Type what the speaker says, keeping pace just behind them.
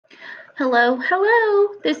Hello,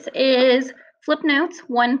 hello. This is Flip Notes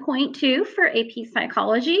 1.2 for AP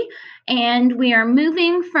Psychology, and we are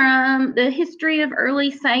moving from the history of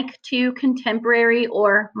early psych to contemporary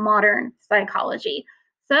or modern psychology.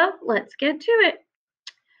 So let's get to it.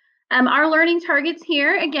 Our learning targets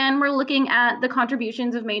here, again, we're looking at the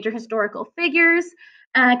contributions of major historical figures,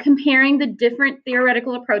 comparing the different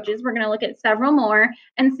theoretical approaches. We're going to look at several more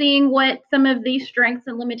and seeing what some of the strengths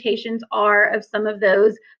and limitations are of some of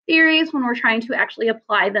those theories when we're trying to actually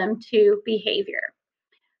apply them to behavior.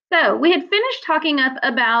 So we had finished talking up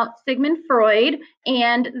about Sigmund Freud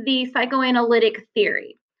and the psychoanalytic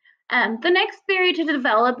theory. The next theory to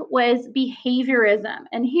develop was behaviorism.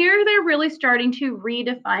 And here they're really starting to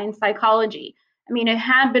redefine psychology. I mean, it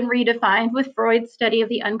had been redefined with Freud's study of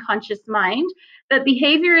the unconscious mind, but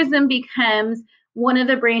behaviorism becomes one of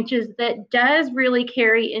the branches that does really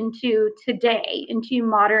carry into today, into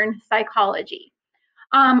modern psychology.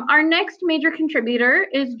 Our next major contributor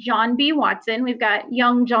is John B. Watson. We've got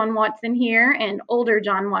young John Watson here and older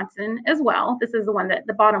John Watson as well. This is the one that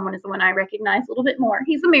the bottom one is the one I recognize a little bit more.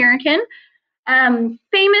 He's American,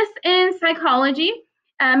 famous in psychology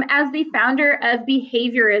as the founder of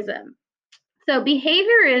behaviorism. So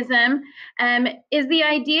behaviorism is the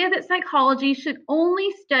idea that psychology should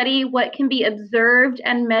only study what can be observed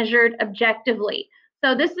and measured objectively.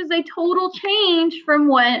 So this is a total change from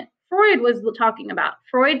what Freud was talking about.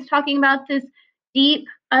 Freud's talking about this deep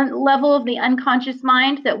level of the unconscious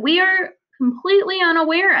mind that we are completely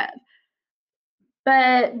unaware of.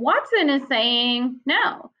 But Watson is saying,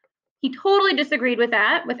 no, he totally disagreed with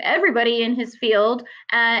that, with everybody in his field,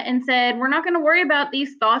 and said, we're not going to worry about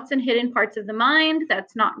these thoughts and hidden parts of the mind.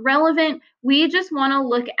 That's not relevant. We just want to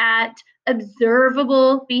look at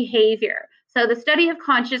observable behavior. So the study of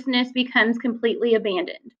consciousness becomes completely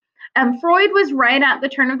abandoned. Freud was right at the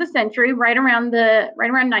turn of the century, right around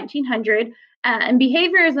 1900, and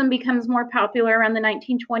behaviorism becomes more popular around the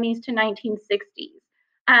 1920s to 1960s.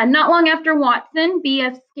 Not long after Watson,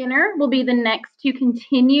 B.F. Skinner will be the next to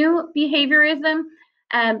continue behaviorism,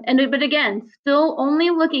 but again, still only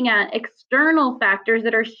looking at external factors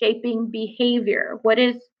that are shaping behavior, what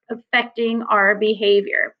is affecting our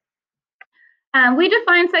behavior. We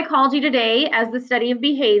define psychology today as the study of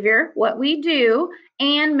behavior, what we do,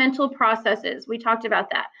 and mental processes. We talked about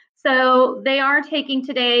that. So they are taking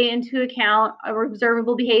today into account our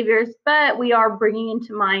observable behaviors, but we are bringing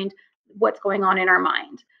into mind what's going on in our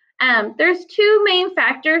mind. There's two main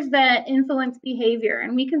factors that influence behavior,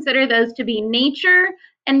 and we consider those to be nature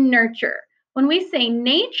and nurture. When we say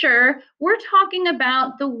nature, we're talking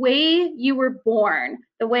about the way you were born,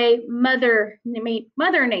 the way Mother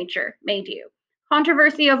Nature made you.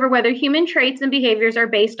 Controversy over whether human traits and behaviors are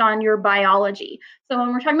based on your biology. So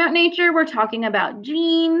when we're talking about nature, we're talking about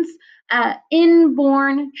genes,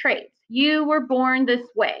 inborn traits. You were born this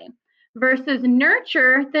way. Versus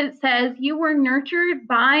nurture that says you were nurtured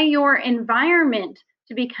by your environment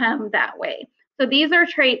to become that way. So these are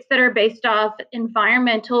traits that are based off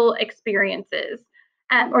environmental experiences,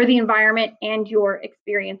 or the environment and your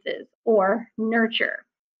experiences, or nurture.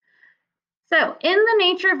 So in the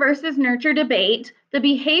nature versus nurture debate, the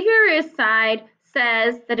behaviorist side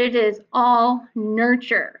says that it is all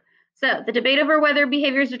nurture. So the debate over whether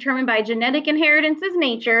behavior is determined by genetic inheritance is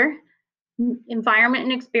nature, environment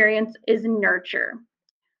and experience is nurture.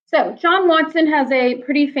 So John Watson has a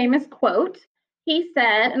pretty famous quote. He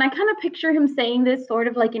said, and I kind of picture him saying this sort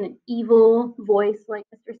of like in an evil voice like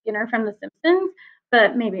Mr. Skinner from The Simpsons,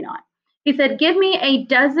 but maybe not. He said, give me a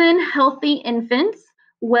dozen healthy infants,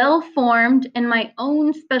 well-formed in my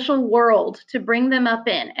own special world to bring them up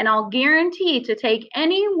in, and I'll guarantee to take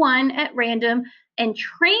any one at random and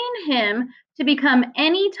train him to become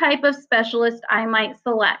any type of specialist I might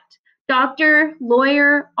select. Doctor,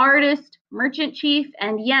 lawyer, artist, merchant chief,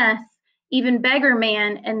 and yes, even beggar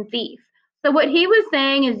man and thief. So what he was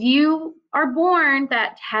saying is you are born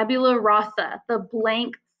that tabula rasa, the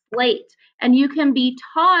blank slate, and you can be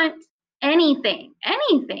taught anything.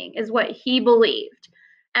 Anything is what he believed.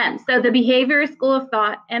 So the behaviorist school of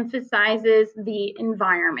thought emphasizes the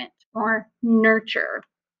environment or nurture.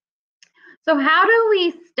 So how do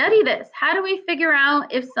we study this? How do we figure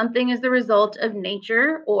out if something is the result of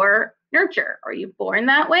nature or nurture? Are you born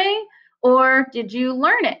that way, or did you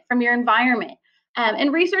learn it from your environment?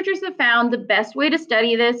 And researchers have found the best way to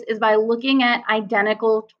study this is by looking at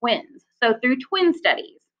identical twins, so through twin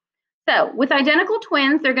studies. So with identical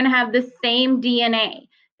twins, they're going to have the same DNA.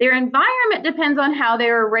 Their environment depends on how they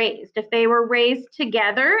were raised. If they were raised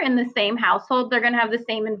together in the same household, they're going to have the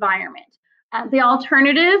same environment. The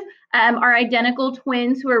alternative, are identical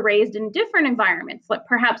twins who are raised in different environments, like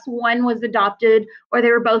perhaps one was adopted or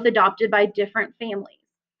they were both adopted by different families.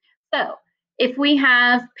 So if we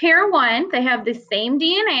have pair one, they have the same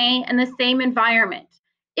DNA and the same environment.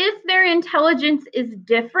 If their intelligence is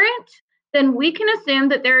different, then we can assume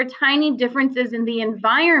that there are tiny differences in the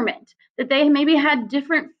environment, that they maybe had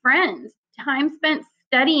different friends, time spent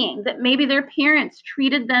studying, that maybe their parents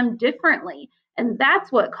treated them differently, and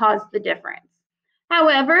that's what caused the difference.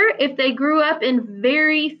 However, if they grew up in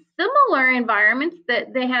very similar environments,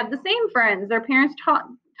 that they had the same friends, their parents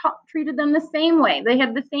treated them the same way, they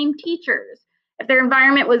had the same teachers, if their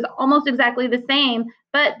environment was almost exactly the same,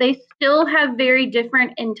 but they still have very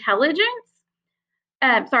different intelligence,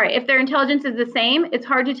 if their intelligence is the same, it's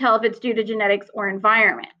hard to tell if it's due to genetics or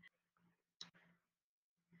environment.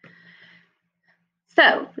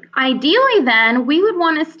 So ideally then, we would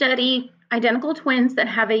want to study identical twins that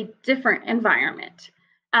have a different environment.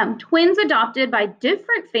 Twins adopted by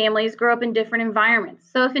different families grow up in different environments.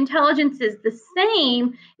 So if intelligence is the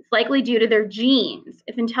same, it's likely due to their genes.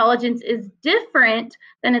 If intelligence is different,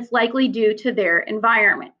 then it's likely due to their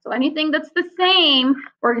environment. So anything that's the same,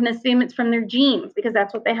 we're going to assume it's from their genes because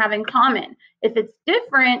that's what they have in common. If it's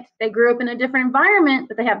different, they grew up in a different environment,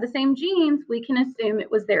 but they have the same genes, we can assume it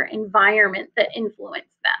was their environment that influenced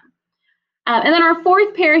them. And then our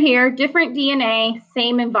fourth pair here, different DNA,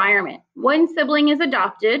 same environment. One sibling is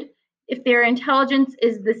adopted. If their intelligence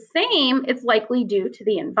is the same, it's likely due to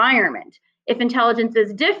the environment. If intelligence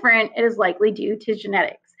is different, it is likely due to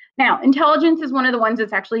genetics. Now, intelligence is one of the ones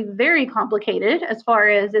that's actually very complicated as far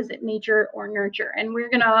as is it nature or nurture. And we're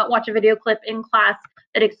going to watch a video clip in class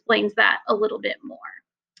that explains that a little bit more.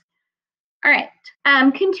 All right,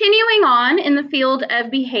 continuing on in the field of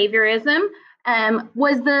behaviorism,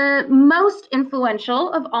 was the most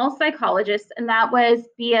influential of all psychologists, and that was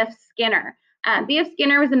B.F. Skinner. B.F.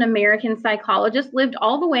 Skinner was an American psychologist, lived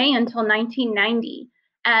all the way until 1990.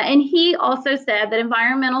 And he also said that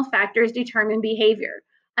environmental factors determine behavior.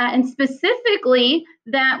 And specifically,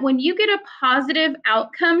 that when you get a positive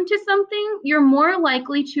outcome to something, you're more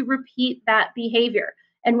likely to repeat that behavior.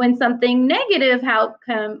 And when something negative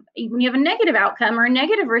outcome, when you have a negative outcome or a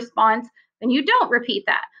negative response, then you don't repeat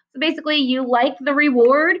that. So basically, you like the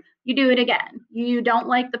reward, you do it again. You don't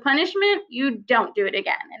like the punishment, you don't do it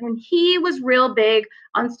again. And he was real big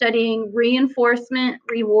on studying reinforcement,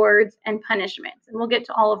 rewards, and punishments. And we'll get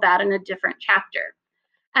to all of that in a different chapter.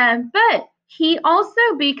 But he also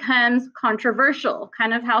becomes controversial,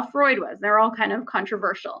 kind of how Freud was. They're all kind of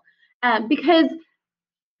controversial because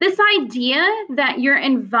this idea that your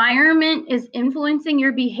environment is influencing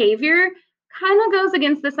your behavior kind of goes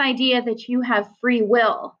against this idea that you have free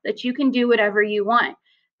will, that you can do whatever you want.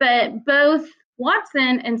 But both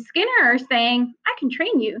Watson and Skinner are saying, I can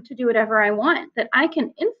train you to do whatever I want, that I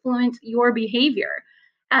can influence your behavior.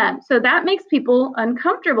 So that makes people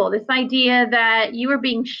uncomfortable, this idea that you are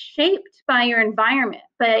being shaped by your environment,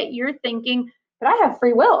 but you're thinking, but I have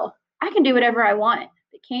free will. I can do whatever I want.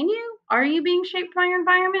 But can you? Are you being shaped by your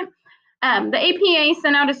environment? The APA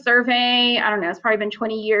sent out a survey, I don't know, it's probably been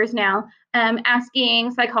 20 years now,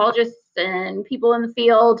 asking psychologists and people in the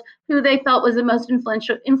field who they felt was the most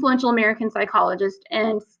influential American psychologist,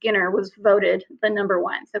 and Skinner was voted the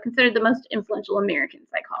 #1, so considered the most influential American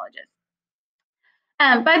psychologist.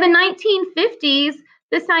 By the 1950s,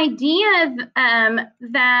 this idea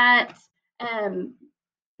that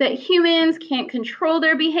humans can't control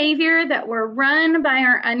their behavior, that we're run by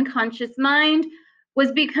our unconscious mind,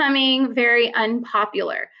 was becoming very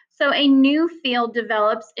unpopular. So a new field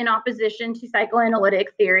develops in opposition to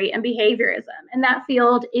psychoanalytic theory and behaviorism, and that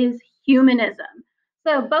field is humanism.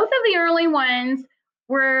 So both of the early ones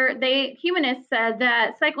humanists said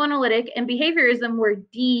that psychoanalytic and behaviorism were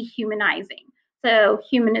dehumanizing. So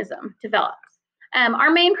humanism develops. Our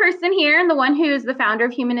main person here, and the one who is the founder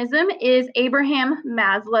of humanism, is Abraham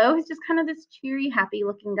Maslow. He's just kind of this cheery,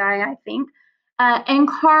 happy-looking guy, I think. And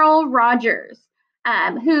Carl Rogers,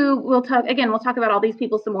 who we'll talk about all these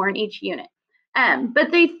people some more in each unit.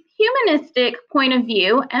 But the humanistic point of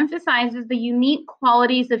view emphasizes the unique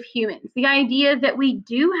qualities of humans, the idea that we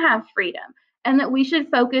do have freedom and that we should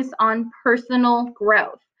focus on personal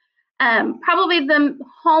growth. Probably the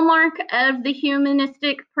hallmark of the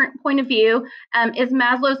humanistic point of view is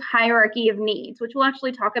Maslow's hierarchy of needs, which we'll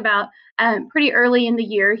actually talk about pretty early in the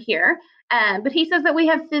year here. But he says that we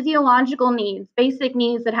have physiological needs, basic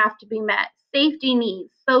needs that have to be met, safety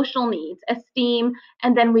needs, social needs, esteem,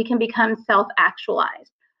 and then we can become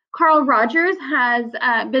self-actualized. Carl Rogers has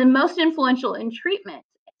been most influential in treatment.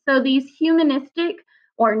 So these humanistic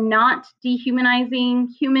or not dehumanizing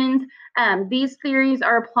humans. These theories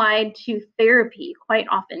are applied to therapy quite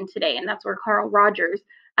often today, and that's where Carl Rogers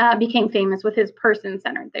became famous with his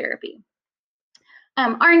person-centered therapy.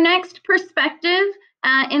 Our next perspective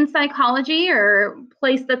in psychology, or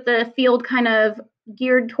place that the field kind of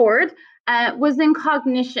geared towards, was in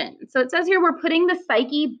cognition. So it says here we're putting the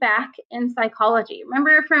psyche back in psychology.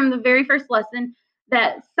 Remember from the very first lesson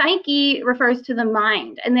that psyche refers to the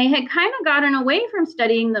mind, and they had kind of gotten away from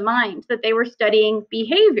studying the mind, that they were studying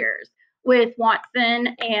behaviors with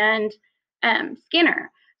Watson and Skinner.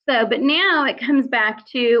 So, but now it comes back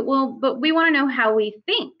to, well, but we want to know how we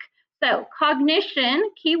think. So cognition,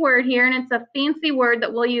 key word here, and it's a fancy word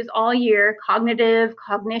that we'll use all year, cognitive,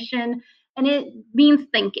 cognition, and it means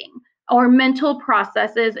thinking or mental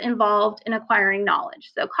processes involved in acquiring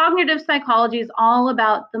knowledge. So cognitive psychology is all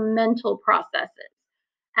about the mental processes.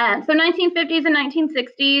 So 1950s and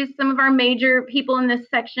 1960s, some of our major people in this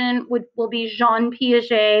section will be Jean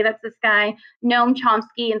Piaget, that's this guy, Noam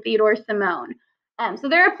Chomsky, and Theodore Simon. So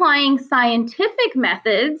they're applying scientific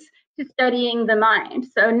methods to studying the mind.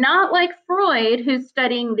 So not like Freud, who's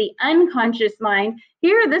studying the unconscious mind.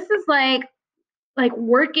 Here, this is like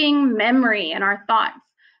working memory and our thoughts.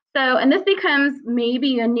 So, and this becomes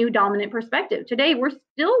maybe a new dominant perspective. Today, we're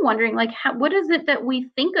still wondering, like, what is it that we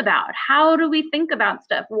think about? How do we think about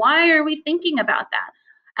stuff? Why are we thinking about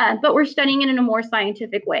that? But we're studying it in a more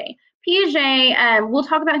scientific way. Piaget, we'll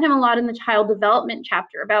talk about him a lot in the child development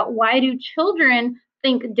chapter about why do children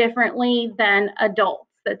think differently than adults,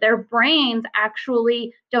 that their brains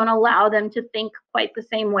actually don't allow them to think quite the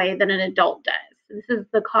same way that an adult does. This is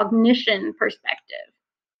the cognition perspective.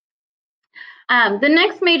 The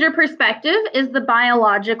next major perspective is the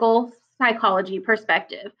biological psychology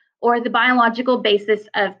perspective, or the biological basis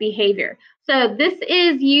of behavior. So this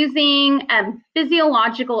is using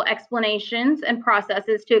physiological explanations and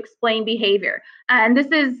processes to explain behavior. And this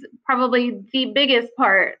is probably the biggest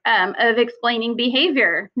part of explaining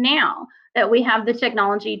behavior now that we have the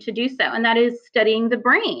technology to do so, and that is studying the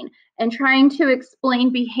brain and trying to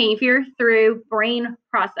explain behavior through brain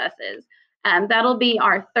processes. That'll be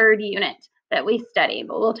our third unit that we study,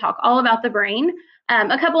 but we'll talk all about the brain.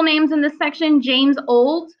 A couple names in this section. James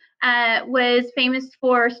Olds was famous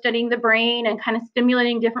for studying the brain and kind of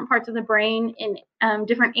stimulating different parts of the brain in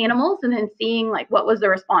different animals, and then seeing like what was the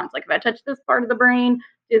response. Like if I touch this part of the brain,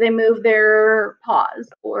 do they move their paws,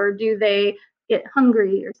 or do they get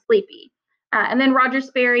hungry or sleepy? And then Roger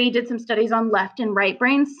Sperry did some studies on left and right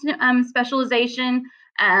brain specialization,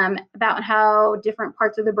 about how different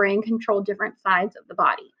parts of the brain control different sides of the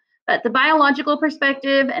body. But the biological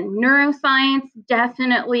perspective and neuroscience,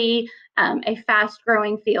 definitely a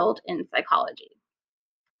fast-growing field in psychology.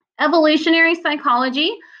 Evolutionary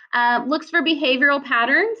psychology looks for behavioral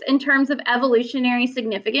patterns in terms of evolutionary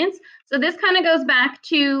significance. So this kind of goes back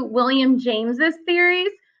to William James's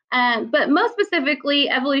theories, but most specifically,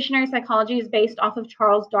 evolutionary psychology is based off of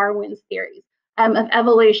Charles Darwin's theories of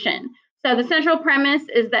evolution. So the central premise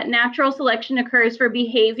is that natural selection occurs for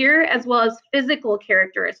behavior as well as physical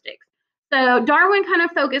characteristics. So Darwin kind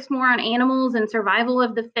of focused more on animals and survival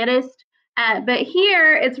of the fittest, but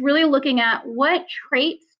here it's really looking at what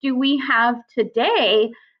traits do we have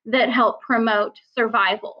today that help promote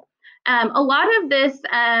survival. A lot of this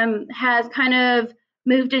has kind of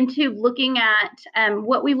moved into looking at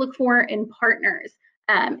what we look for in partners,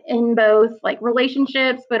 in both like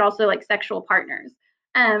relationships, but also like sexual partners.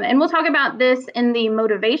 And we'll talk about this in the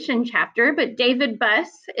motivation chapter, but David Buss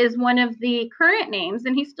is one of the current names,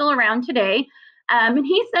 and he's still around today. And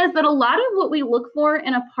he says that a lot of what we look for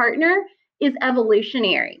in a partner is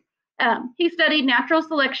evolutionary. He studied natural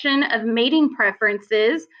selection of mating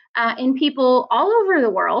preferences in people all over the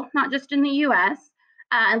world, not just in the US,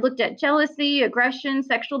 and looked at jealousy, aggression,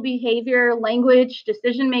 sexual behavior, language,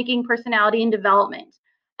 decision-making, personality, and development.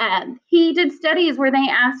 He did studies where they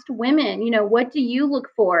asked women, what do you look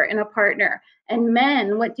for in a partner? And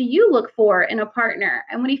men, what do you look for in a partner?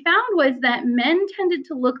 And what he found was that men tended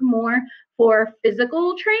to look more for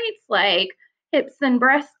physical traits like hips and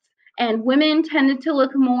breasts, and women tended to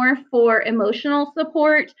look more for emotional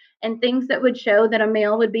support and things that would show that a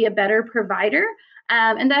male would be a better provider.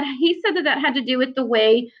 And that he said that had to do with the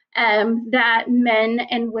way that men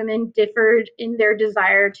and women differed in their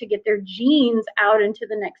desire to get their genes out into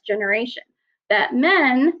the next generation. That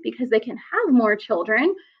men, because they can have more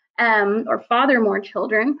children or father more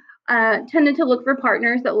children, tended to look for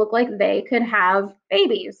partners that look like they could have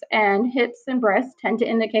babies. And hips and breasts tend to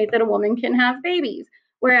indicate that a woman can have babies.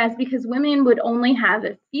 Whereas because women would only have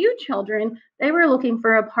a few children, they were looking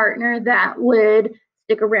for a partner that would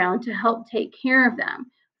stick around to help take care of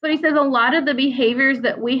them. So he says a lot of the behaviors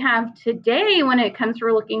that we have today when it comes to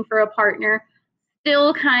looking for a partner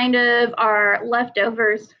still kind of are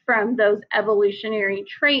leftovers from those evolutionary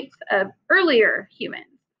traits of earlier humans.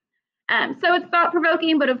 So it's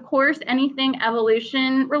thought-provoking, but of course, anything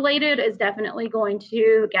evolution related is definitely going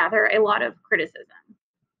to gather a lot of criticism.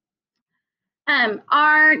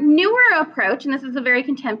 Our newer approach, and this is a very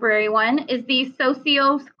contemporary one, is the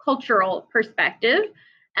sociocultural perspective.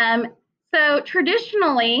 So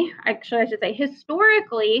traditionally, actually I should say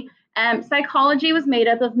historically, psychology was made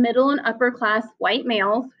up of middle and upper class white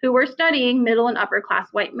males who were studying middle and upper class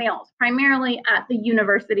white males, primarily at the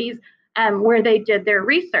universities where they did their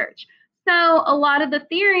research. So a lot of the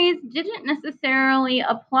theories didn't necessarily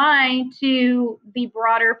apply to the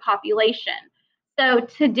broader population. So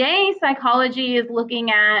today, psychology is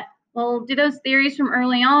looking at, well, do those theories from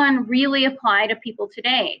early on really apply to people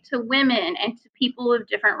today, to women, and to people of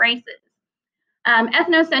different races?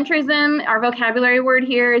 Ethnocentrism, our vocabulary word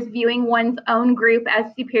here, is viewing one's own group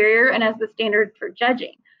as superior and as the standard for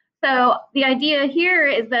judging. So the idea here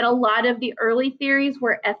is that a lot of the early theories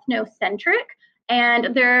were ethnocentric,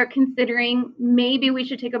 and they're considering maybe we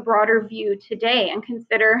should take a broader view today and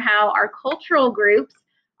consider how our cultural groups,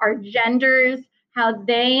 our genders, how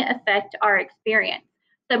they affect our experience.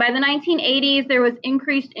 So by the 1980s, there was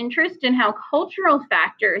increased interest in how cultural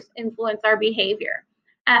factors influence our behavior.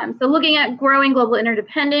 So looking at growing global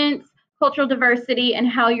interdependence, cultural diversity, and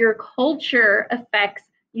how your culture affects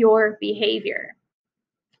your behavior.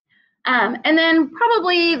 And then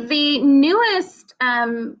probably the newest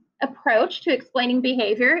approach to explaining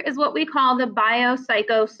behavior is what we call the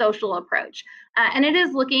biopsychosocial approach. And it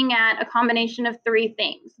is looking at a combination of three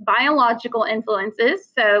things: biological influences,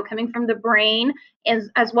 so coming from the brain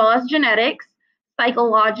as well as genetics,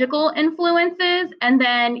 psychological influences, and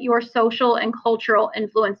then your social and cultural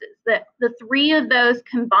influences. The three of those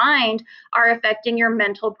combined are affecting your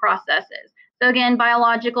mental processes. So again,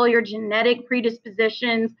 biological, your genetic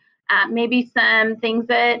predispositions, maybe some things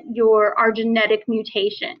that are genetic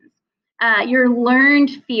mutations. Your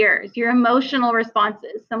learned fears, your emotional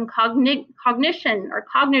responses, some cognition or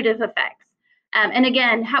cognitive effects. And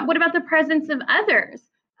again, what about the presence of others?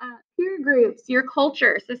 Peer groups, your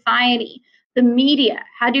culture, society, the media.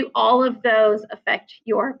 How do all of those affect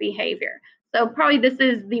your behavior? So probably this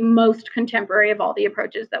is the most contemporary of all the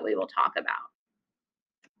approaches that we will talk about.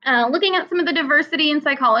 Looking at some of the diversity in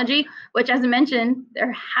psychology, which, as I mentioned,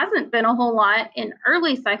 there hasn't been a whole lot in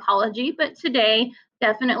early psychology, but today,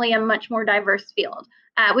 definitely a much more diverse field.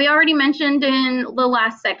 We already mentioned in the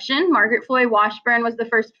last section, Margaret Floyd Washburn was the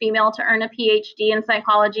first female to earn a PhD in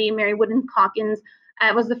psychology. Mary Woodin Hawkins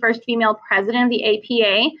was the first female president of the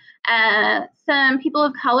APA. Some people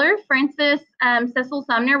of color, Frances Cecil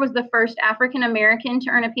Sumner was the first African American to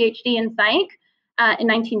earn a PhD in psych in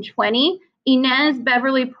 1920. Inez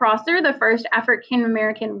Beverly Prosser, the first African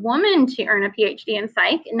American woman to earn a PhD in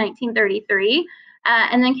psych in 1933.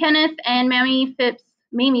 And then Kenneth and Mamie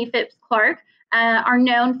Phipps Clark are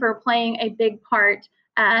known for playing a big part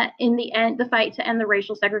in the fight to end the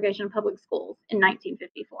racial segregation in public schools in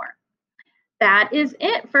 1954. That is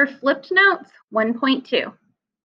it for Flipped Notes 1.2.